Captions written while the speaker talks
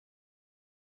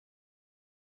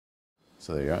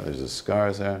So there you are, there's the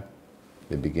scars there.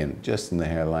 They begin just in the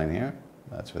hairline here.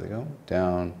 That's where they go,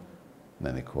 down. And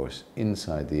then, of course,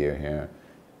 inside the ear here.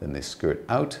 Then they skirt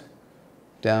out,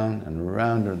 down and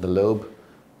around the lobe.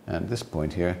 And at this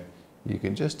point here, you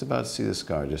can just about see the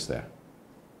scar just there.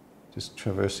 Just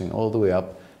traversing all the way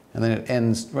up. And then it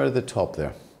ends right at the top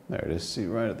there. There it is, see,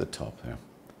 right at the top there.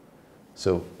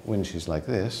 So when she's like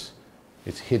this,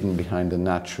 it's hidden behind the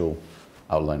natural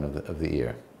outline of the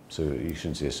ear. So you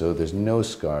shouldn't see it. So there's no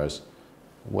scars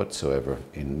whatsoever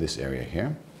in this area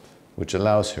here, which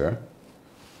allows her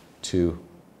to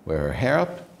wear her hair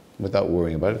up without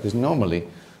worrying about it, because normally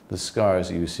the scars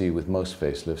that you see with most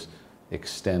facelifts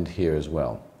extend here as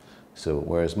well. So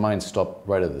whereas mine stop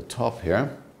right at the top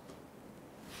here,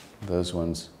 those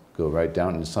ones go right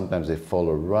down, and sometimes they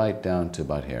follow right down to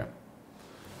about here,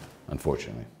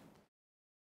 unfortunately.